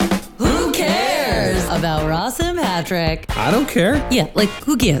about Ross and Patrick. I don't care. Yeah, like,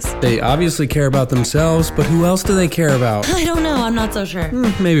 who cares? They obviously care about themselves, but who else do they care about? I don't know. I'm not so sure.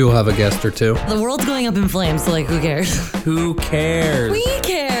 Maybe we'll have a guest or two. The world's going up in flames, so, like, who cares? Who cares? We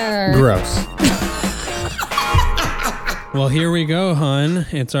care. Gross. Well, here we go, hun.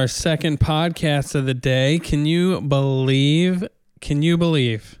 It's our second podcast of the day. Can you believe? Do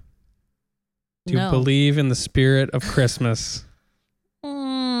you believe in the spirit of Christmas?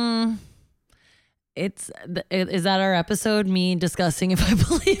 Is that our episode? Me discussing if I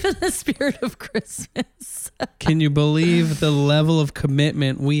believe in the spirit of Christmas. Can you believe the level of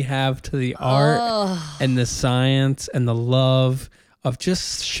commitment we have to the art and the science and the love of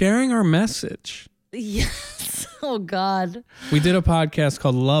just sharing our message? Yes. Oh, God. We did a podcast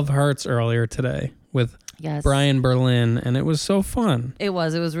called Love Hurts earlier today with Brian Berlin, and it was so fun. It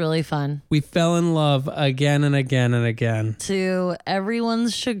was really fun. We fell in love again and again and again. To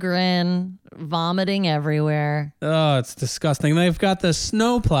everyone's chagrin, vomiting everywhere. Oh, it's disgusting. They've got the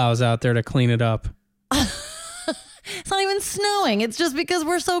snow plows out there to clean it up. It's not even snowing. It's just because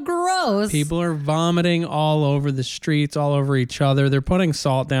we're so gross. People are vomiting all over the streets, all over each other. They're putting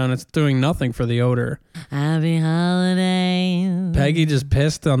salt down. It's doing nothing for the odor. Happy holidays. Peggy just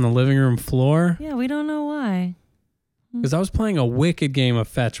pissed on the living room floor. Yeah, we don't know why. Because I was playing a wicked game of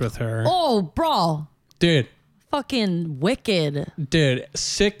fetch with her. Oh, bro. Dude. Fucking wicked. Dude,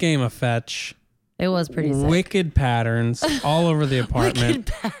 sick game of fetch. It was pretty sick. Wicked patterns all over the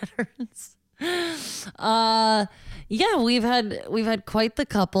apartment. Wicked patterns. Yeah, we've had quite the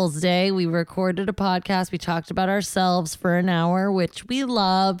couples day. We recorded a podcast. We talked about ourselves for an hour, which we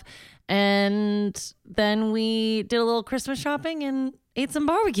love. And then we did a little Christmas shopping and ate some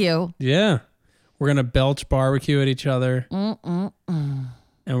barbecue. Yeah. We're going to belch barbecue at each other. And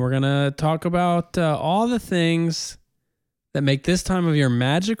we're going to talk about all the things that make this time of year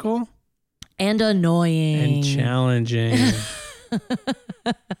magical. And annoying. And challenging.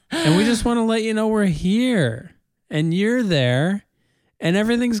 And we just want to let you know we're here. And you're there. And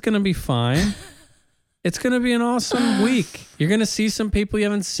everything's going to be fine. It's going to be an awesome week. You're going to see some people you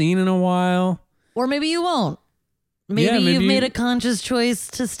haven't seen in a while. Or maybe you won't. Maybe you've made a conscious choice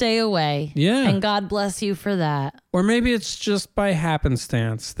to stay away. Yeah. And God bless you for that. Or maybe it's just by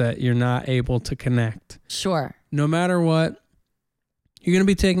happenstance that you're not able to connect. Sure. No matter what, you're going to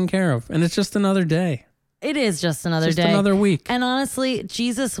be taken care of. And it's just another day. It is just another day. Just another week. And honestly,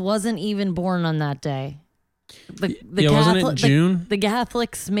 Jesus wasn't even born on that day. Wasn't it June? The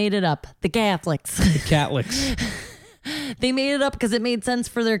Catholics made it up. The Catholics. The Catholics. They made it up because it made sense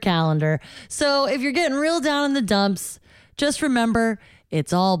for their calendar. So if you're getting real down in the dumps, just remember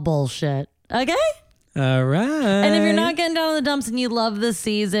it's all bullshit. Okay? All right. And if you're not getting down in the dumps and you love this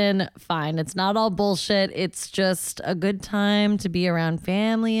season, fine. It's not all bullshit. It's just a good time to be around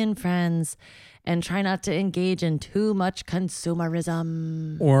family and friends and try not to engage in too much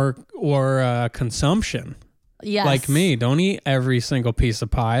consumerism. Or consumption. Yes. Like me. Don't eat every single piece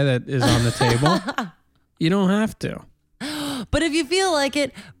of pie that is on the table. You don't have to. But if you feel like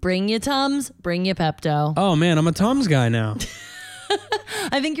it, bring your Tums, bring your Pepto. Oh, man, I'm a Tums guy now.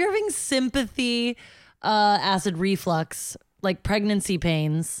 I think you're having sympathy, acid reflux, like pregnancy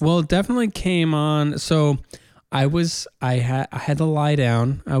pains. Well, it definitely came on. So I had to lie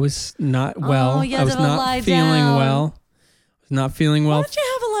down. I was not well. Oh, you had I was to not lie feeling down. well. I was not feeling well. Why don't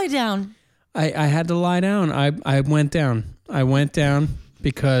you have a lie down? I had to lie down. I went down. I went down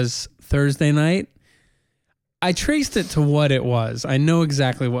because Thursday night, I traced it to what it was. I know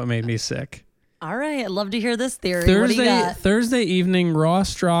exactly what made me sick. All right. I'd love to hear this theory. What do you got? Thursday evening,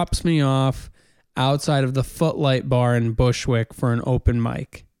 Ross drops me off outside of the Footlight Bar in Bushwick for an open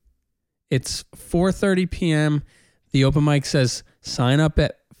mic. It's 4:30 p.m. The open mic says sign up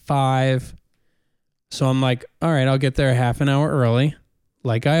at 5. So I'm like, all right, I'll get there half an hour early,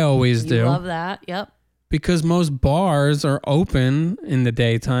 like I always do. Love that. Yep. Because most bars are open in the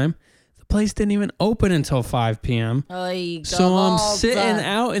daytime. The place didn't even open until 5 p.m. So I'm sitting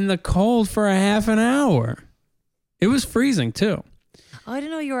out in the cold for a half an hour. It was freezing too. Oh, I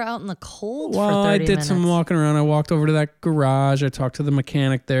didn't know you were out in the cold for 30 minutes. Well, I did some walking around. I walked over to that garage. I talked to the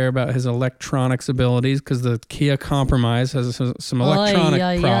mechanic there about his electronics abilities because the Kia Compromise has some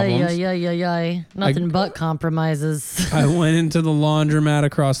electronic problems. Nothing but compromises. I went into the laundromat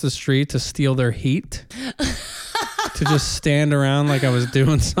across the street to steal their heat. To just stand around like I was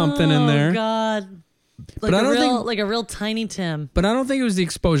doing something in there. Oh, God. Like a real Tiny Tim. But I don't think it was the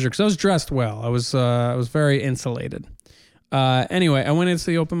exposure because I was dressed well. I was very insulated. Anyway, I went into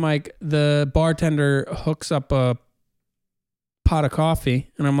the open mic. The bartender hooks up a pot of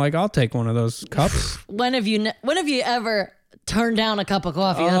coffee, and I'm like, I'll take one of those cups. When have you ever turned down a cup of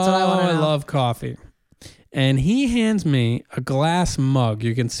coffee? That's what I want to know. I love coffee. And he hands me a glass mug.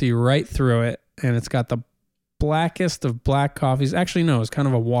 You can see right through it. And it's got the blackest of black coffees. Actually, no, it was kind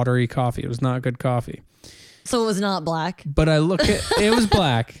of a watery coffee. It was not good coffee. So it was not black. But I look at it was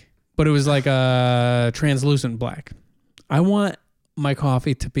black, but it was like a translucent black. I want my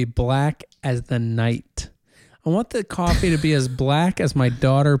coffee to be black as the night. I want the coffee to be as black as my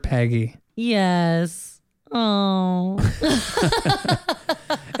daughter Peggy. Yes. Oh.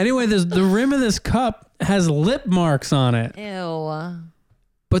 Anyway, the rim of this cup has lip marks on it. Ew.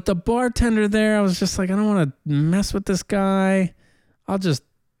 But the bartender there, I was just like, I don't want to mess with this guy. I'll just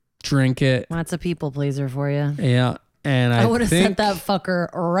drink it. That's a people pleaser for you. Yeah. And I would have sent that fucker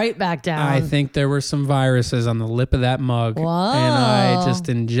right back down. I think there were some viruses on the lip of that mug. Whoa. And I just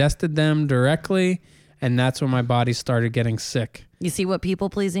ingested them directly. And that's when my body started getting sick. You see what people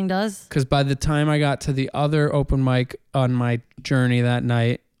pleasing does? Because by the time I got to the other open mic on my journey that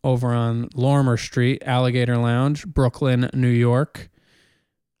night over on Lorimer Street, Alligator Lounge, Brooklyn, New York,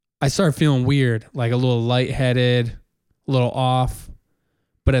 I started feeling weird, like a little lightheaded, a little off.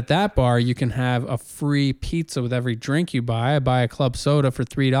 But at that bar, you can have a free pizza with every drink you buy. I buy a club soda for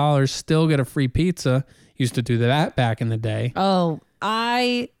 $3, still get a free pizza. Used to do that back in the day. Oh,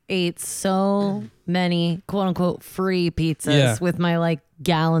 I ate so many quote unquote free pizzas with my like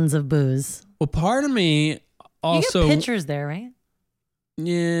gallons of booze. Well, part of me also... You get pictures there, right?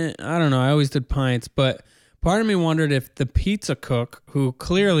 Yeah, I don't know. I always did pints, but part of me wondered if the pizza cook, who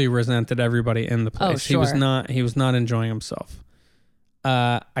clearly resented everybody in the place, he was not enjoying himself.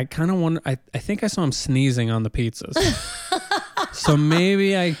 I kind of wonder. I think I saw him sneezing on the pizzas. So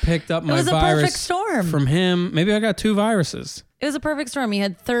maybe I picked up my virus perfect storm from him. Maybe I got 2 viruses. It was a perfect storm. You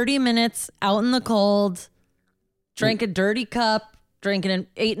had 30 minutes out in the cold, drank a dirty cup,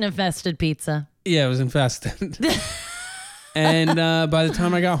 ate an infested pizza. Yeah, it was infested. And by the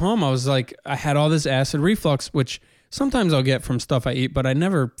time I got home, I was like, I had all this acid reflux, which sometimes I'll get from stuff I eat, but I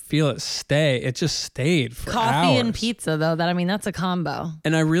never feel it stay. It just stayed for Coffee hours. and pizza, though. That's a combo.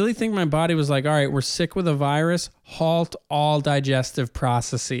 And I really think my body was like, all right, we're sick with a virus. Halt all digestive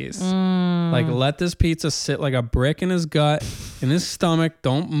processes. Like, let this pizza sit like a brick in his gut, in his stomach.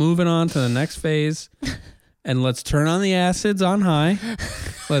 Don't move it on to the next phase. And let's turn on the acids on high.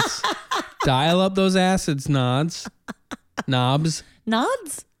 Let's dial up those acids knobs. Nods?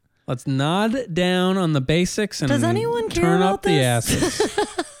 Let's nod down on the basics and does anyone care turn about up the acids.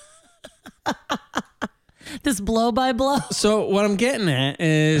 This blow by blow. So what I'm getting at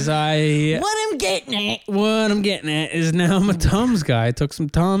is What I'm getting at is now I'm a Tums guy. I took some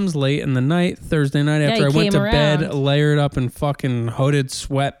Tums late in the night, Thursday night after I went to bed, layered up in fucking hooded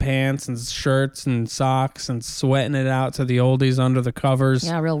sweatpants and shirts and socks and sweating it out to the oldies under the covers.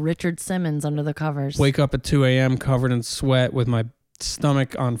 Yeah, real Richard Simmons under the covers. Wake up at 2 a.m. covered in sweat with my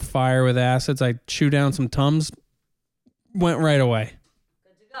stomach on fire with acids. I chew down some Tums, went right away.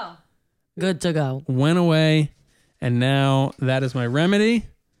 Good to go. Went away, and now that is my remedy,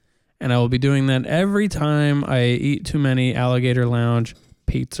 and I will be doing that every time I eat too many Alligator Lounge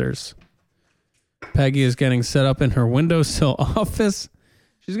pizzas. Peggy is getting set up in her windowsill office.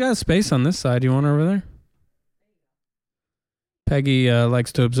 She's got a space on this side. You want her over there? Peggy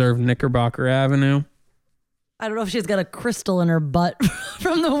likes to observe Knickerbocker Avenue. I don't know if she's got a crystal in her butt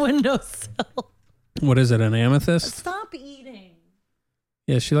from the windowsill. What is it, an amethyst? Stop eating.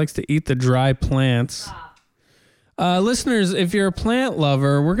 Yeah, she likes to eat the dry plants. Listeners, if you're a plant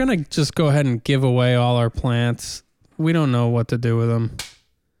lover, we're going to just go ahead and give away all our plants. We don't know what to do with them.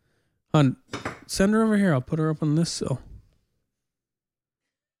 Send her over here. I'll put her up on this sill.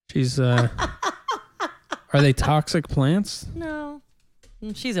 She's, are they toxic plants? No.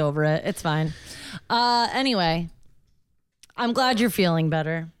 She's over it. It's fine. Anyway, I'm glad you're feeling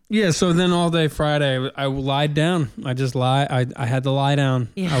better. Yeah, so then all day Friday, I lied down. I just lied. I had to lie down.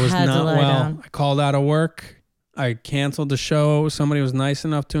 I was not well. Down. I called out of work. I canceled the show. Somebody was nice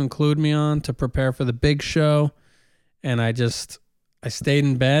enough to include me on to prepare for the big show. And I stayed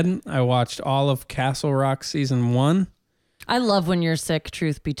in bed. I watched all of Castle Rock season 1. I love when you're sick,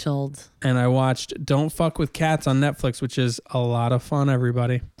 truth be told. And I watched Don't Fuck with Cats on Netflix, which is a lot of fun,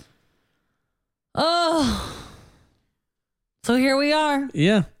 everybody. Oh. So here we are.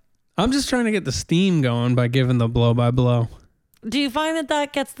 Yeah. I'm just trying to get the steam going by giving the blow by blow. Do you find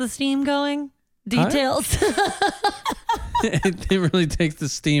that gets the steam going? Details. It really takes the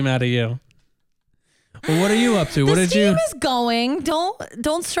steam out of you. Well, what are you up to? The steam is going.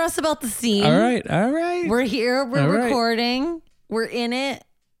 Don't stress about the steam. All right. We're here. We're recording. We're in it.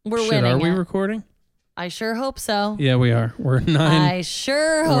 We're winning. Are we recording? I sure hope so. Yeah, we are. We're 9. I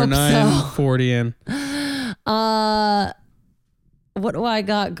sure hope so. We're 9:40 in. What do I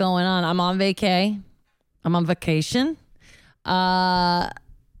got going on? I'm on vacay. I'm on vacation. A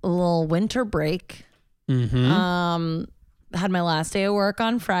little winter break. Mm-hmm. Had my last day of work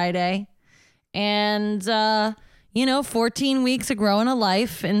on Friday. And, 14 weeks of growing a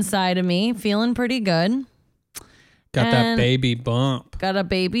life inside of me. Feeling pretty good. Got that baby bump. Got a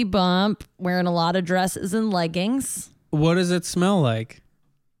baby bump. Wearing a lot of dresses and leggings. What does it smell like?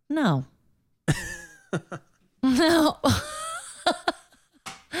 No. No.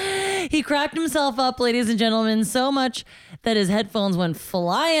 He cracked himself up, ladies and gentlemen, so much that his headphones went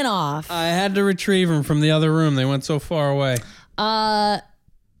flying off. I had to retrieve them from the other room. They went so far away.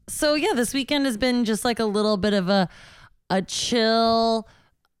 So yeah, this weekend has been just like a little bit of a chill,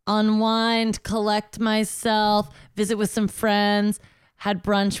 unwind, collect myself, visit with some friends, had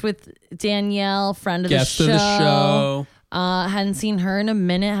brunch with Danielle, friend of Guest the show. of the show. Hadn't seen her in a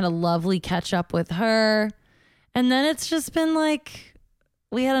minute, had a lovely catch up with her. And then it's just been like,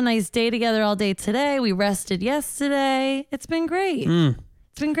 we had a nice day together all day today. We rested yesterday. It's been great.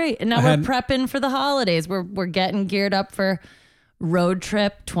 It's been great. And now we're prepping for the holidays. We're getting geared up for Road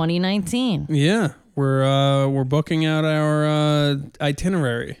Trip 2019. Yeah. We're booking out our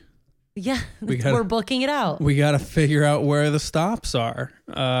itinerary. Yeah, we're booking it out. We got to figure out where the stops are.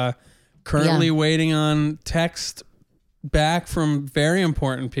 Currently waiting on text back from very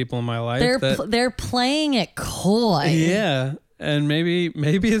important people in my life. They're playing it coy. Yeah. And maybe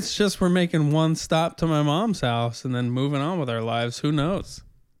it's just we're making one stop to my mom's house and then moving on with our lives. Who knows?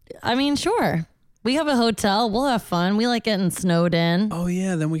 I mean, sure. We have a hotel. We'll have fun. We like getting snowed in. Oh,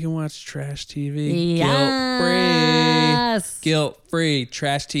 yeah. Then we can watch trash TV. Yes. Guilt-free.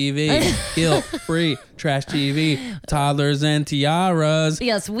 Trash TV. Guilt-free. Trash TV. Toddlers and tiaras.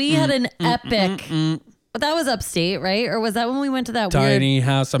 Yes, we had an epic... But that was upstate, right? Or was that when we went to that Tiny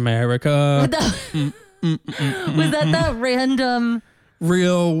House America. Was that random...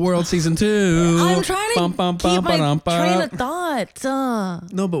 Real World Season 2. I'm trying to keep my train of thought.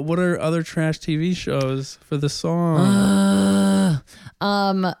 No, but what are other trash TV shows for the song?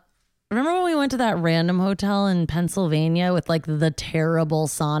 Remember when we went to that random hotel in Pennsylvania with like the terrible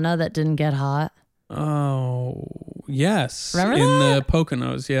sauna that didn't get hot? Oh, yes. Remember in that? the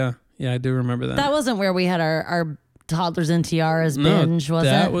Poconos, yeah. Yeah, I do remember that. That wasn't where we had our Toddlers and Tiaras binge, was it?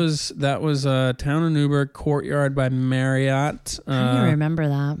 That was Town of Newburgh Courtyard by Marriott. I don't remember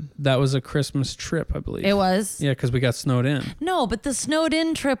that. That was a Christmas trip, I believe. It was? Yeah, because we got snowed in. No, but the snowed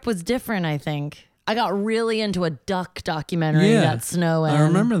in trip was different, I think. I got really into a duck documentary that snow in. I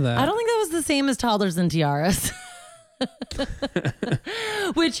remember that. I don't think that was the same as Toddlers and Tiaras.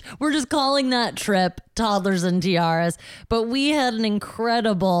 Which we're just calling that trip Toddlers and Tiaras. But we had an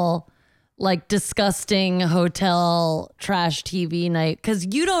incredible... like disgusting hotel trash TV night because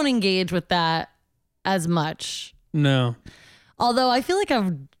you don't engage with that as much. No. Although I feel like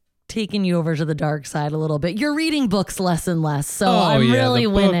I've taken you over to the dark side a little bit. You're reading books less and less, so I'm really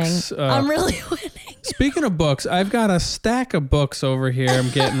winning. I'm really winning. Speaking of books, I've got a stack of books over here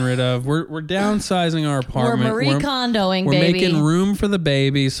I'm getting rid of. We're downsizing our apartment. We're Marie Kondoing, we're baby. Making room for the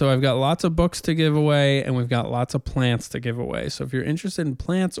baby, so I've got lots of books to give away, and we've got lots of plants to give away. So if you're interested in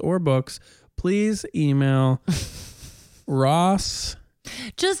plants or books, please email Ross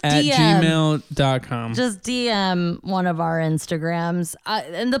just at DM. gmail.com. Just DM one of our Instagrams.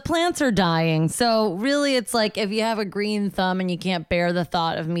 And the plants are dying. So really it's like if you have a green thumb and you can't bear the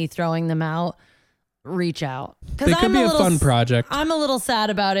thought of me throwing them out, reach out. They could be a fun project. I'm a little sad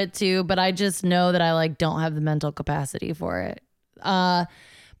about it too, but I just know that I don't have the mental capacity for it. But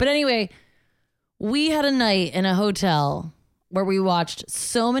anyway, we had a night in a hotel where we watched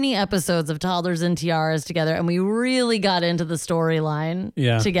so many episodes of Toddlers and Tiaras together, and we really got into the storyline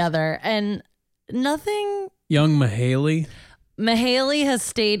together. And nothing... Young Mahaley. Mahaley has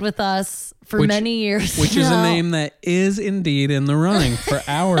stayed with us for many years Which is a name that is indeed in the running for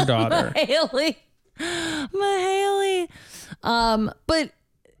our daughter. Mahaley. But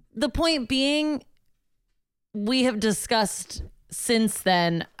the point being, we have discussed... since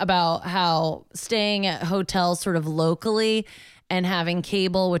then about how staying at hotels sort of locally and having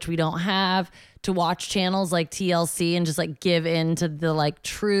cable, which we don't have, to watch channels like TLC and just give in to the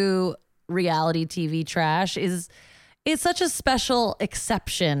true reality TV trash is such a special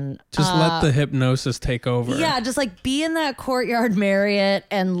exception. Just let the hypnosis take over. Yeah, just be in that Courtyard Marriott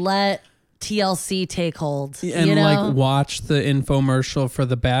and let TLC take hold. And watch the infomercial for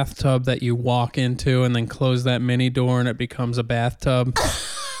the bathtub that you walk into and then close that mini door and it becomes a bathtub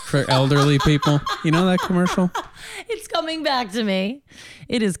for elderly people. You know that commercial? It's coming back to me.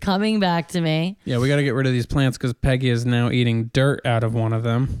 It is coming back to me. Yeah, we got to get rid of these plants because Peggy is now eating dirt out of one of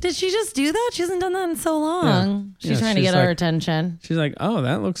them. Did she just do that? She hasn't done that in so long. Yeah. She's trying to get our attention. She's like, oh,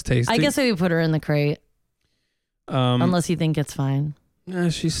 that looks tasty. I guess we put her in the crate. Unless you think it's fine.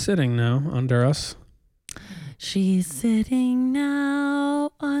 She's sitting now under us. She's sitting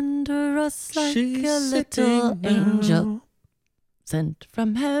now under us like a little angel. Sent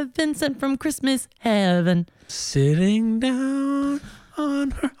from heaven, sent from Christmas heaven. Sitting down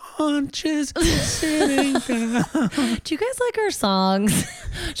on her haunches, sitting down. Do you guys like our songs?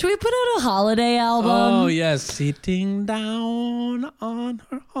 Should we put out a holiday album? Oh, yes. Sitting down on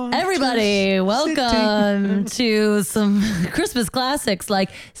her haunches. Everybody, welcome to some Christmas classics like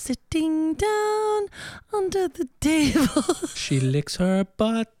Sitting Down Under the Table. She licks her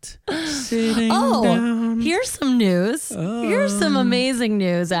butt, sitting down. Here's some news. Here's some amazing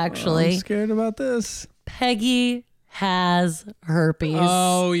news, actually. I'm scared about this. Peggy has herpes.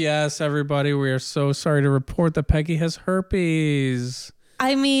 Oh, yes, everybody. We are so sorry to report that Peggy has herpes.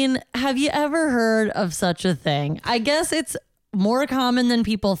 I mean, have you ever heard of such a thing? I guess it's more common than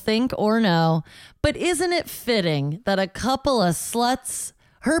people think or know, but isn't it fitting that a couple of sluts,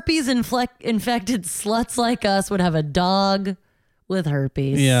 herpes infected sluts like us, would have a dog with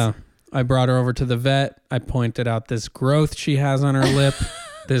herpes? Yeah. I brought her over to the vet. I pointed out this growth she has on her lip,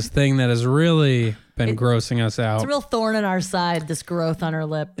 this thing that has really been grossing us out. It's a real thorn in our side, this growth on her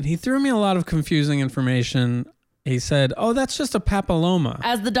lip. And he threw me a lot of confusing information. He said, oh, that's just a papilloma.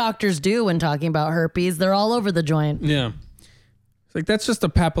 As the doctors do when talking about herpes, they're all over the joint. Yeah. It's like, that's just a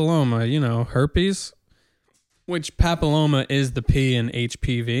papilloma, herpes, which papilloma is the P in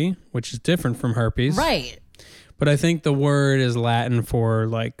HPV, which is different from herpes. Right. But I think the word is Latin for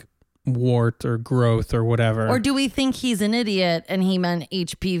like wart or growth or whatever. Or do we think he's an idiot and he meant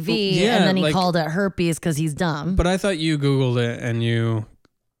HPV and then he called it herpes because he's dumb? But I thought you Googled it and you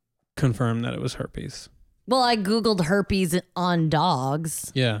confirmed that it was herpes. Well, I Googled herpes on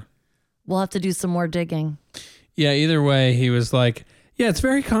dogs. Yeah. We'll have to do some more digging. Yeah, either way, he was like, yeah, it's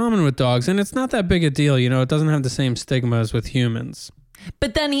very common with dogs and it's not that big a deal. It doesn't have the same stigma as with humans.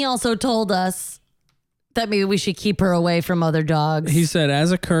 But then he also told us that maybe we should keep her away from other dogs. He said,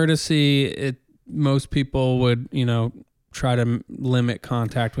 as a courtesy, most people would, try to limit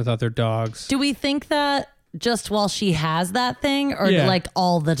contact with other dogs. Do we think that just while she has that thing or like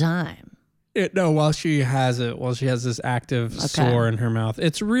all the time? No, while she has this active sore in her mouth.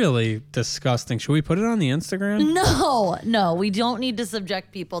 It's really disgusting. Should we put it on the Instagram? No, we don't need to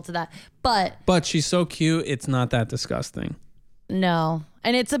subject people to that. But she's so cute, it's not that disgusting. No.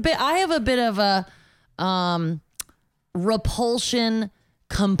 And I have a bit of a repulsion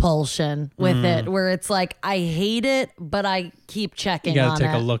compulsion with it, where it's like I hate it, but I keep checking on it. You gotta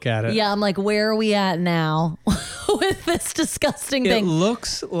take a look at it. Yeah, I'm like, where are we at now with this disgusting thing? It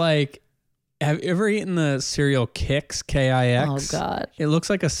looks like, have you ever eaten the cereal Kix, Kix? Oh, God. It looks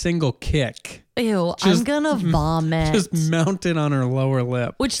like a single kick. Ew, I'm gonna vomit. Just mounted on her lower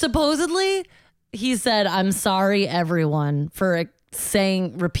lip. Which supposedly, he said, I'm sorry, everyone, for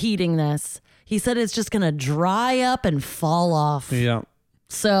repeating this. He said it's just going to dry up and fall off. Yeah.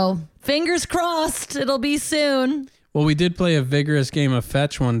 So fingers crossed, it'll be soon. Well, we did play a vigorous game of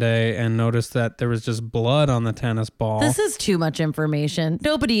fetch one day and noticed that there was just blood on the tennis ball. This is too much information.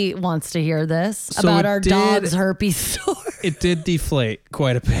 Nobody wants to hear this about our dog's herpes story. It did deflate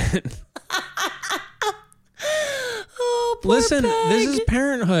quite a bit. Oh, poor Listen, Peg. this is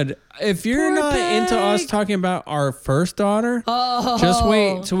parenthood. If you're Poor not Peg. into us talking about our first daughter, just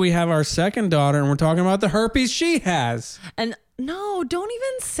wait till we have our second daughter and we're talking about the herpes she has. And no, don't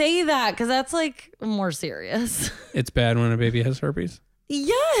even say that because that's like more serious. It's bad when a baby has herpes.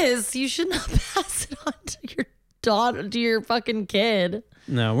 Yes, you should not pass it on to your daughter, to your fucking kid.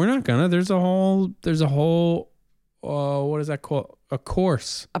 No, we're not gonna. There's a whole what is that called? A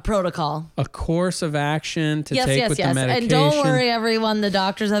course. A protocol. A course of action to take with the medication. And don't worry, everyone. The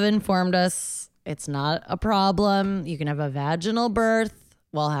doctors have informed us it's not a problem. You can have a vaginal birth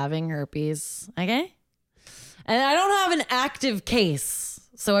while having herpes. Okay? And I don't have an active case.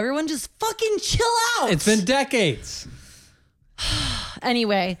 So everyone just fucking chill out. It's been decades.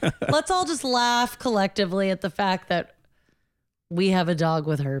 Anyway, let's all just laugh collectively at the fact that we have a dog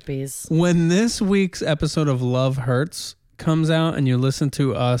with herpes. When this week's episode of Love Hurts comes out and you listen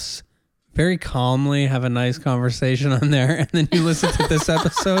to us very calmly have a nice conversation on there and then you listen to this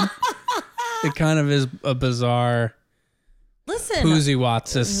episode, it kind of is a bizarre Poozy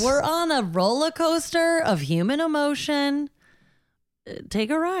Watsis. We're on a roller coaster of human emotion.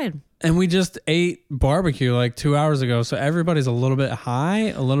 Take a ride. And we just ate barbecue like 2 hours ago, so everybody's a little bit high,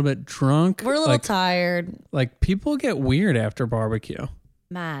 a little bit drunk. We're a little tired. Like, people get weird after barbecue.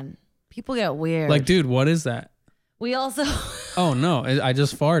 Man, people get weird. Like, dude, what is that? We also... Oh, no, I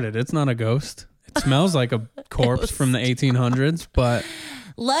just farted. It's not a ghost. It smells like a corpse from the 1800s, but...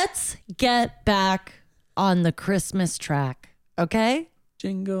 Let's get back on the Christmas track. Okay?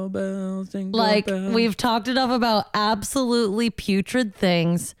 Jingle bells, jingle Like, bells. we've talked enough about absolutely putrid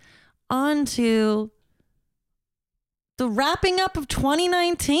things. On to the wrapping up of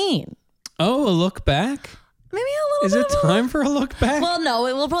 2019. Oh, a look back? Maybe a Is little it bit of a time for a look back? Well, no,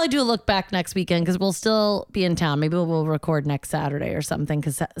 we'll probably do a look back next weekend because we'll still be in town. Maybe we'll record next Saturday or something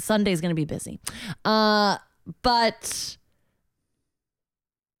because Sunday's going to be busy. But,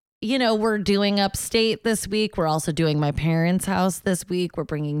 you know, we're doing upstate this week. We're also doing my parents' house this week. We're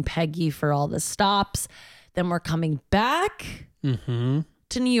bringing Peggy for all the stops. Then we're coming back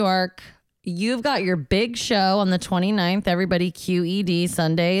to New York. You've got your big show on the 29th. Everybody QED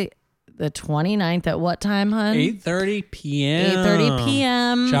Sunday, the 29th at what time, hun? 8:30 p.m. 8:30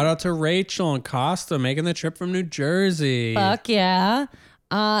 p.m. Shout out to Rachel and Costa making the trip from New Jersey. Fuck yeah.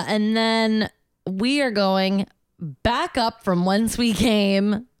 And then we are going back up from whence we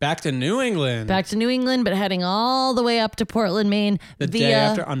came. Back to New England. Back to New England, but heading all the way up to Portland, Maine. The day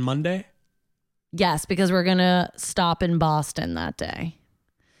after, on Monday? Yes, because we're going to stop in Boston that day.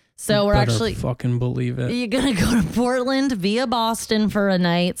 So we're Better actually... fucking believe it. You're going to go to Portland via Boston for a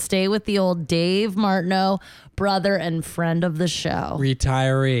night, stay with the old Dave Martineau, brother and friend of the show.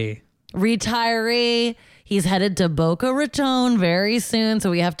 Retiree. He's headed to Boca Raton very soon, so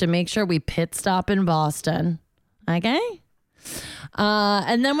we have to make sure we pit stop in Boston. Okay?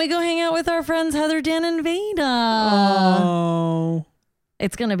 And then we go hang out with our friends Heather, Dan, and Veda. Oh.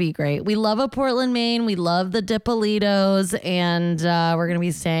 It's going to be great. We love a Portland, Maine. We love the Dippolitos, and we're going to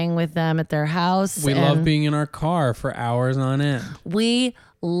be staying with them at their house. We love being in our car for hours on end. We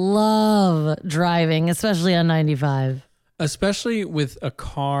love driving, especially on 95. Especially with a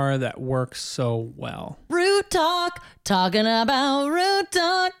car that works so well. Root Talk, talking about Root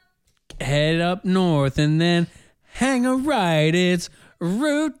Talk. Head up north and then hang a right. It's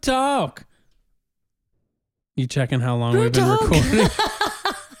Root Talk. You checking how long we've been recording?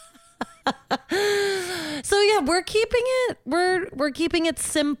 So yeah, we're keeping it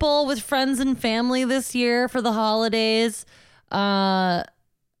simple with friends and family this year for the holidays.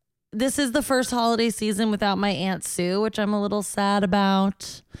 This is the first holiday season without my Aunt Sue, which I'm a little sad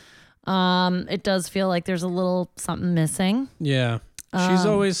about. It does feel like there's a little something missing. Yeah. She's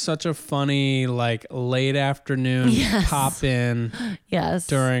always such a funny, like, late afternoon pop in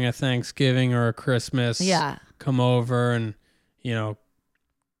during a Thanksgiving or a Christmas. Yeah. Come over and, you know,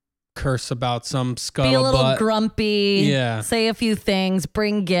 curse about some scuttlebutt. Be a little grumpy. Yeah. Say a few things,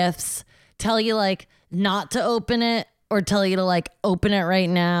 bring gifts, tell you, like, not to open it or tell you to, like, open it right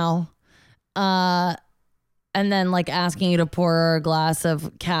now. And then, like, asking you to pour her a glass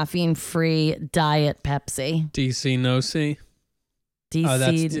of caffeine-free Diet Pepsi. DC no C. DC. Oh,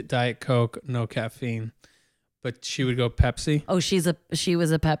 that's Diet Coke, no caffeine. But she would go Pepsi. Oh, she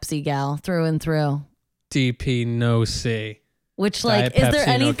was a Pepsi gal through and through. DP no C. Which, like, Diet is there Pepsi,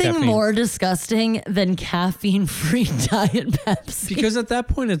 no anything caffeine. more disgusting than caffeine-free Diet Pepsi? Because at that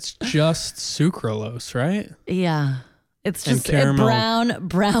point, it's just sucralose, right? Yeah. It's And just a caramel.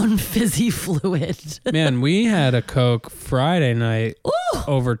 brown fizzy fluid. Man, we had a Coke Friday night Ooh!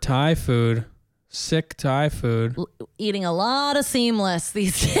 over Thai food. Sick Thai food. Eating a lot of Seamless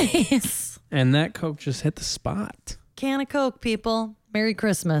these days. And that Coke just hit the spot. Can of Coke, people. Merry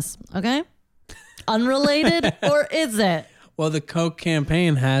Christmas. Okay? Unrelated, or is it? Well, the Coke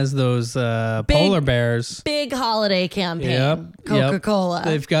campaign has those polar bears. Big holiday campaign. Yep. Coca-Cola.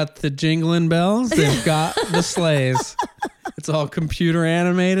 They've got the jingling bells. They've got the sleighs. It's all computer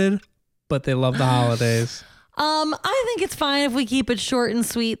animated, but they love the holidays. I think it's fine if we keep it short and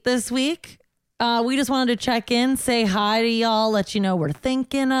sweet this week. We just wanted to check in, say hi to y'all, let you know we're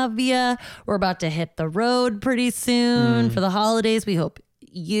thinking of you. We're about to hit the road pretty soon for the holidays. We hope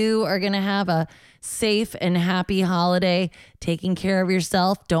you are going to have a safe and happy holiday, taking care of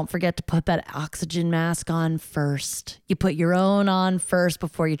yourself. Don't forget to put that oxygen mask on first. You put your own on first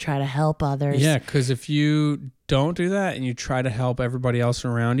before you try to help others. Yeah, because if you don't do that and you try to help everybody else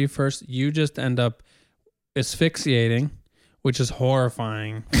around you first, you just end up asphyxiating, which is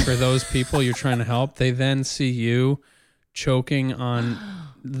horrifying for those people you're trying to help. They then see you choking on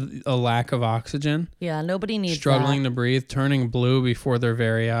a lack of oxygen. Yeah, nobody needs struggling that. to breathe, turning blue before their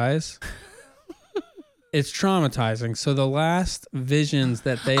very eyes. It's traumatizing. So the last visions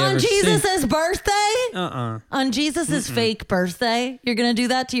that they on ever Jesus' birthday? see, On Jesus' fake birthday? You're going to do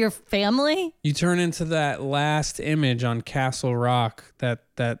that to your family? you turn into that last image on Castle Rock,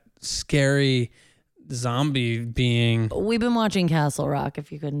 that scary zombie being. We've been watching Castle Rock,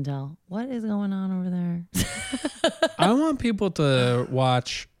 if you couldn't tell. What is going on over there? I want people to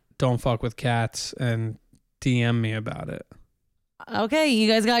watch Don't Fuck with Cats and DM me about it. Okay, you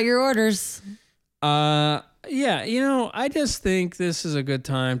guys got your orders. Yeah, I just think this is a good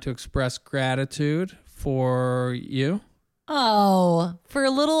time to express gratitude for you. Oh, for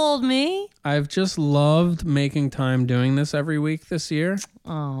little old me? I've just loved making time doing this every week this year.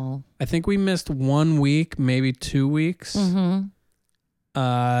 Oh. I think we missed 1 week, maybe 2 weeks. Mm-hmm.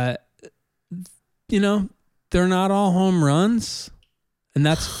 They're not all home runs, and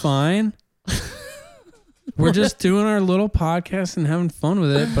that's fine. We're just doing our little podcast and having fun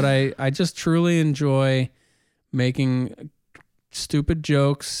with it, but I just truly enjoy making stupid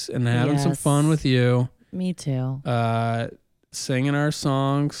jokes and having some fun with you. Me too. Singing our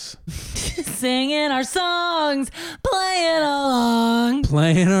songs. Singing our songs, playing along.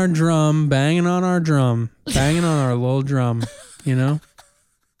 Playing our drum, banging on our drum, banging on our little drum,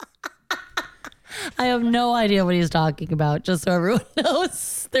 I have no idea what he's talking about, just so everyone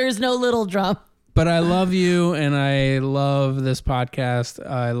knows. There's no little drum. But I love you, and I love this podcast.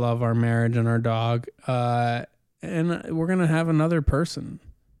 I love our marriage and our dog. And we're going to have another person.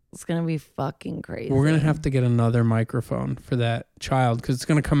 It's going to be fucking crazy. We're going to have to get another microphone for that child, because it's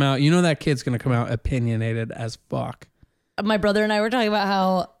going to come out. That kid's going to come out opinionated as fuck. My brother and I were talking about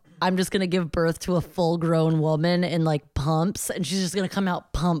how I'm just going to give birth to a full-grown woman in, pumps, and she's just going to come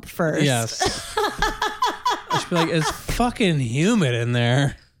out pump first. Yes. I should be like, it's fucking humid in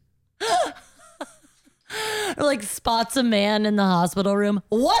there. Or spots a man in the hospital room.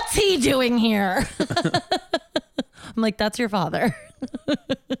 What's he doing here? I'm like, that's your father.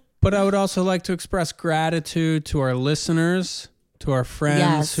 But I would also like to express gratitude to our listeners, to our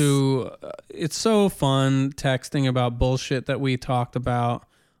friends who, it's so fun texting about bullshit that we talked about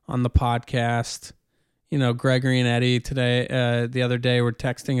on the podcast. Gregory and Eddie the other day were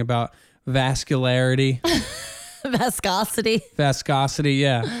texting about vascularity. Viscosity,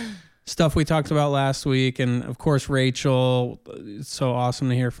 yeah. Stuff we talked about last week. And of course, Rachel, it's so awesome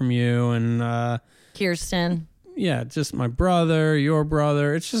to hear from you. And Kirsten. Yeah, just my brother, your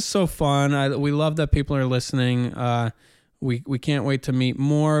brother. It's just so fun. We love that people are listening. We can't wait to meet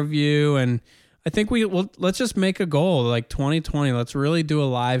more of you. And I think let's just make a goal, 2020. Let's really do a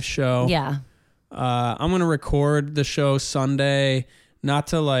live show. Yeah. I'm going to record the show Sunday, not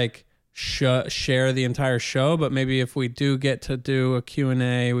to share the entire show, but maybe if we do get to do a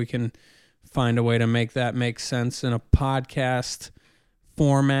Q&A, we can find a way to make that make sense in a podcast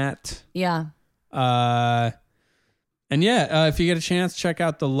format. Yeah. And if you get a chance, check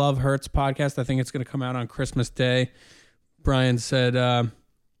out the Love Hurts podcast. I think it's going to come out on Christmas Day. Brian said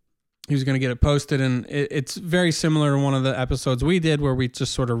he was going to get it posted, and it's very similar to one of the episodes we did where we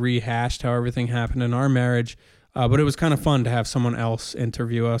just sort of rehashed how everything happened in our marriage. But it was kind of fun to have someone else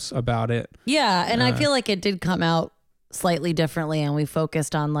interview us about it. Yeah, and I feel like it did come out slightly differently, and we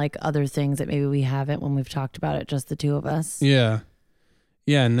focused on other things that maybe we haven't when we've talked about it, just the two of us. Yeah.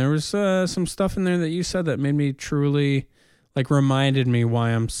 Yeah, and there was some stuff in there that you said that made me truly, reminded me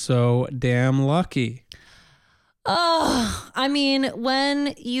why I'm so damn lucky. I mean,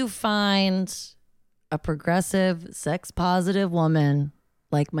 when you find a progressive, sex-positive woman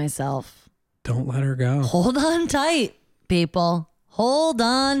like myself, don't let her go. Hold on tight, people. Hold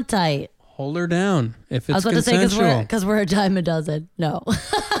on tight. Hold her down if it's consensual. I was about to say, because we're a dime a dozen. No,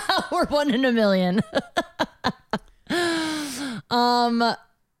 we're 1 in a million.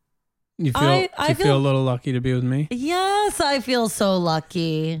 You feel a little lucky to be with me? Yes, I feel so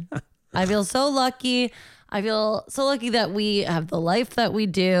lucky. I feel so lucky. I feel so lucky that we have the life that we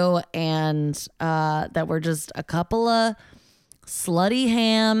do, and that we're just a couple of slutty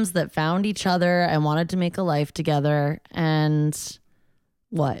hams that found each other and wanted to make a life together. And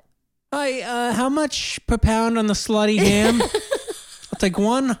what? How much per pound on the slutty ham? I'll take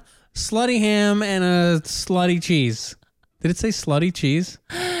 1 slutty ham and a slutty cheese. Did it say slutty cheese?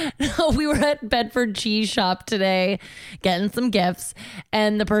 No, we were at Bedford Cheese Shop today getting some gifts,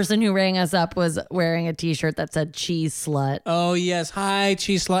 and the person who rang us up was wearing a t-shirt that said cheese slut. Oh, yes. Hi,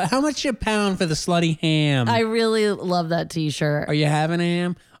 cheese slut. How much a pound for the slutty ham? I really love that t-shirt. Are you having a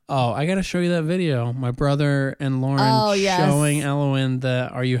ham? Oh, I got to show you that video. My brother and Lauren showing Elowen the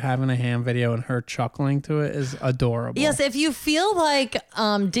Are You Having a Ham video, and her chuckling to it is adorable. Yes, if you feel like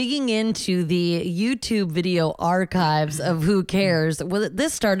digging into the YouTube video archives of Who Cares, well,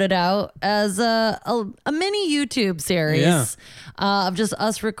 this started out as a mini YouTube series of just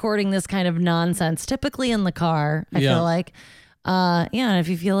us recording this kind of nonsense, typically in the car, I feel like. And if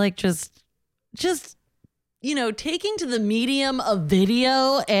you feel like just taking to the medium of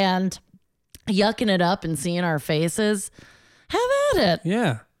video and yucking it up and seeing our faces, have at it.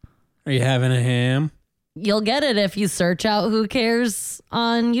 Yeah. Are you having a ham? You'll get it if you search out Who Cares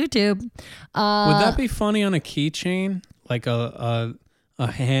on YouTube. Would that be funny on a keychain? Like a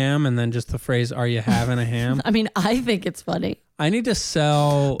a ham and then just the phrase, "Are you having a ham?" I mean, I think it's funny. I need to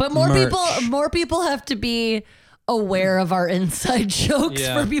sell But merch. more people have to be aware of our inside jokes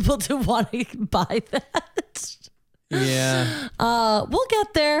Yeah. for people to want to buy that. Yeah. We'll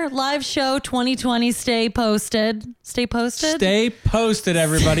get there. Live show 2020. Stay posted. Stay posted. Stay posted,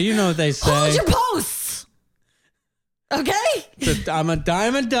 everybody. You know what they Hold say. your posts. Okay. I'm a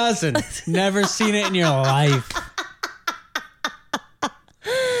dime a dozen. Never seen it in your life.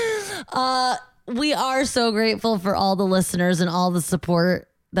 We are so grateful for all the listeners and all the support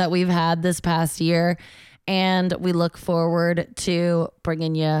that we've had this past year. And we look forward to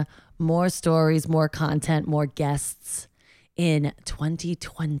bringing you more stories, more content, more guests in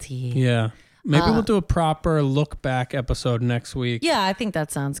 2020. Yeah. Maybe we'll do a proper look back episode next week. Yeah, I think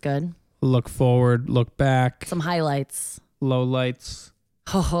that sounds good. Look forward, look back, Some highlights. low lights.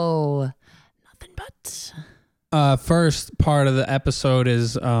 Ho ho. Nothing but. First part of the episode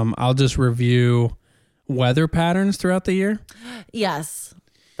is I'll just review weather patterns throughout the year. Yes.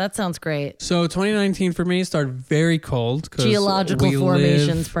 That sounds great. So 2019 for me started very cold. Geological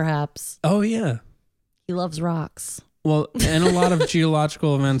formations, perhaps. Oh, yeah. He loves rocks. Well, and a lot of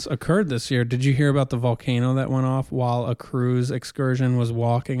geological events occurred this year. Did you hear about the volcano that went off while a cruise excursion was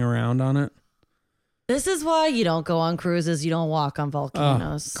walking around on it? This is why you don't go on cruises. You don't walk on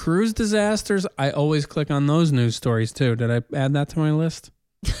volcanoes. Cruise disasters. I always click on those news stories too. Did I add that to my list?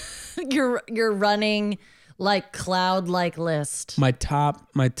 You're running like cloud-like list. My top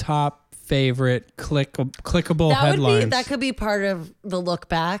favorite clickable headlines. That could be part of the look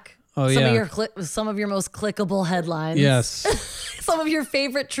back. Oh, some yeah. Some of your most clickable headlines. Yes. Some of your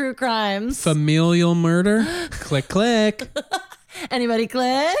favorite true crimes. Familial murder. Click, click. Anybody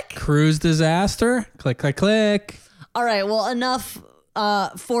click? Cruise disaster. Click, click, click. All right. Well, enough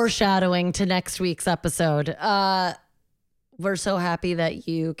foreshadowing to next week's episode. We're so happy that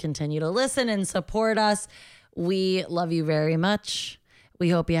you continue to listen and support us. We love you very much. We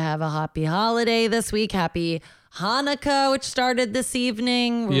hope you have a happy holiday this week. Happy Hanukkah, which started this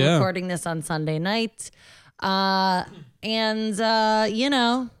evening. We're recording this on Sunday night. And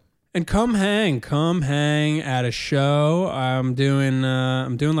come hang at a show. I'm doing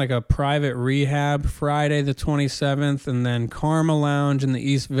like a private rehab Friday the 27th, and then Karma Lounge in the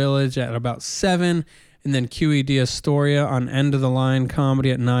East Village at about 7, and then QED Astoria on End of the Line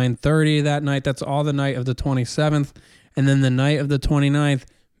Comedy at 9:30 that night. That's all the night of the 27th, and then the night of the 29th.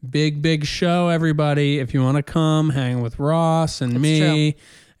 Big show, everybody. If you want to come hang with Ross and me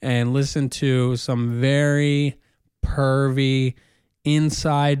and listen to some very pervy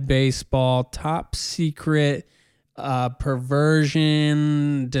inside baseball, top secret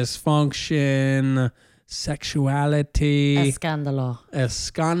perversion, dysfunction, sexuality. Escándalo,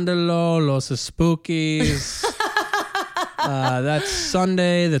 Los Spookies. That's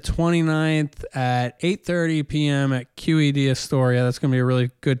Sunday the 29th at 8:30 p.m. at QED Astoria. That's going to be a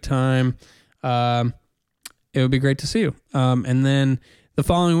really good time. It would be great to see you. And then the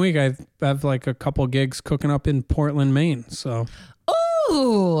following week, I have like a couple gigs cooking up in Portland, Maine. So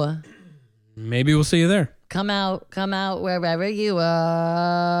ooh, maybe we'll see you there. come out wherever you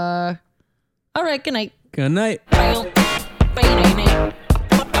are. All right, good night. Good night.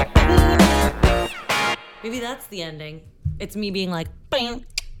 Maybe that's the ending. It's me being like, bang,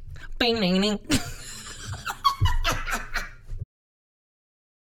 bang, bang, bang.